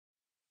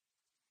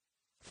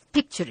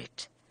Picture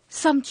it.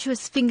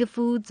 Sumptuous finger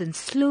foods and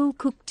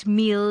slow-cooked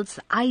meals,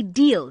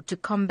 ideal to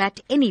combat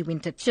any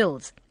winter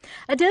chills.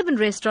 A Durban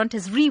restaurant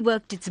has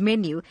reworked its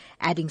menu,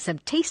 adding some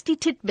tasty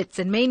tidbits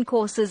and main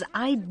courses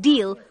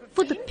ideal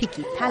for the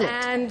picky palate.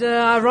 And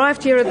I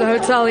arrived here at the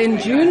hotel in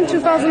June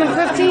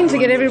 2015 to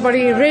get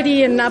everybody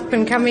ready and up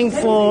and coming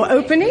for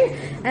opening.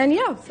 And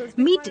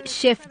Meet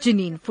Chef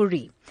Janine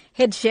Fourie,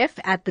 head chef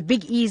at the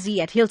Big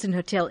Easy at Hilton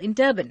Hotel in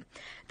Durban.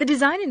 The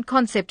design and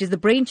concept is the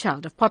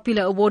brainchild of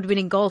popular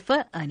award-winning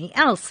golfer Ernie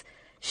Els.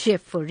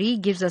 Chef Fourie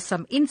gives us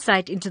some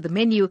insight into the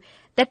menu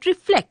that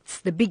reflects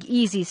the Big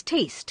Easy's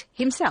taste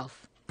himself.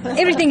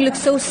 Everything looks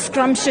so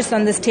scrumptious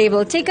on this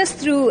table. Take us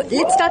through,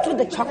 let's start with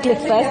the chocolate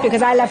first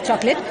because I love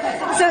chocolate.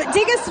 So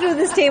take us through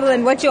this table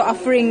and what you're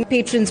offering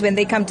patrons when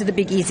they come to the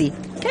Big Easy.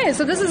 Okay,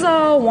 so this is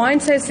our wine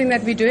tasting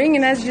that we're doing,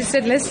 and as you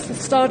said, let's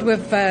start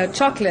with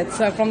chocolate,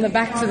 so from the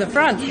back to the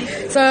front.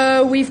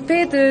 So we've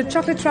paired the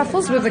chocolate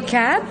truffles with the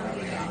cab,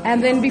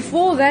 and then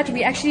before that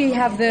we actually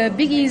have the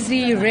Big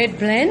Easy red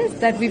blend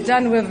that we've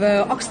done with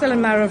oxtail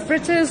and marrow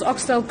fritters,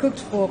 oxtail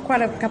cooked for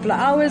quite a couple of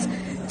hours,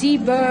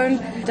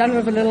 deboned, done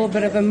with a little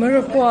bit of a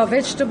mirepoix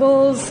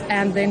vegetables,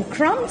 and then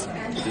crumbed.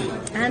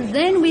 And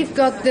then we've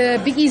got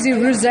the Big Easy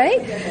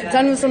rosé,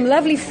 done with some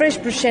lovely fresh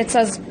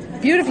bruschettas,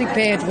 beautifully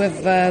paired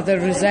with the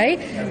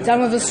rosé,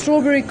 done with a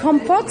strawberry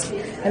compote,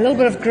 a little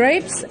bit of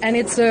grapes, and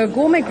it's a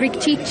gourmet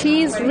Greek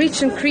cheese,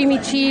 rich and creamy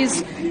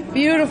cheese,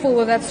 beautiful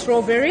with that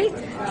strawberry.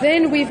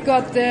 Then we've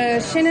got the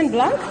Chenin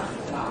Blanc,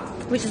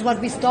 which is what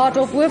we start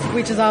off with,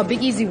 which is our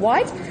Big Easy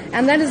white,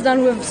 and that is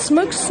done with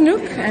smoked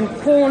snook and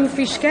corn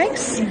fish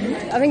cakes.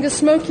 I think the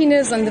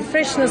smokiness and the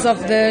freshness of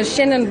the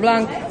Chenin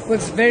Blanc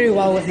works very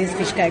well with these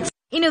fish cakes.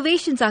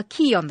 Innovations are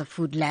key on the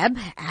Food Lab,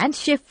 and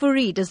Chef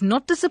Fourie does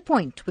not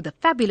disappoint with a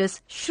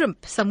fabulous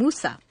shrimp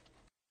samosa.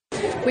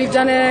 We've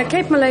done a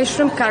Cape Malay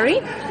shrimp curry,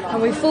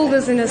 and we filled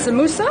this in a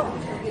samosa.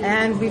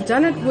 And we've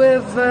done it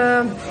with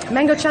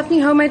mango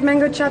chutney, homemade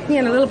mango chutney,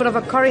 and a little bit of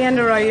a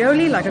coriander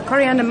aioli, like a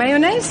coriander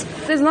mayonnaise.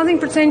 There's nothing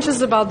pretentious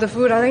about the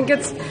food. I think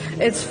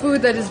it's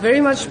food that is very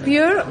much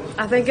pure.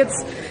 I think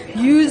it's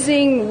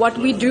using what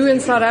we do in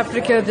South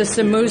Africa, the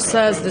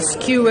samosas, the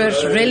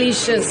skewers,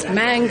 relishes,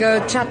 mango,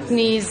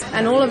 chutneys,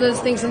 and all of those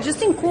things, and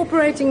just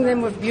incorporating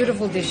them with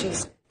beautiful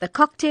dishes. The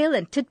cocktail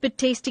and tidbit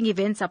tasting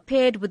events are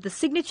paired with the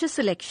signature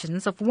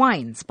selections of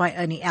wines by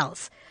Ernie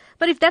Els.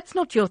 But if that's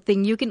not your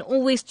thing, you can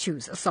always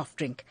choose a soft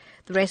drink.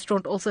 The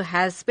restaurant also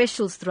has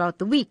specials throughout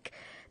the week.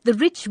 The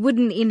rich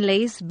wooden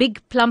inlays,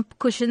 big plump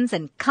cushions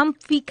and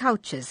comfy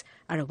couches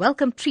are a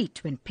welcome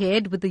treat when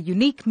paired with the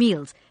unique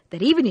meals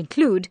that even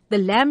include the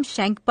lamb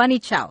shank bunny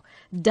chow,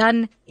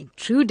 done in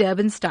true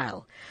Durban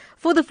style.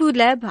 For the Food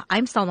Lab,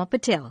 I'm Salma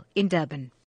Patel in Durban.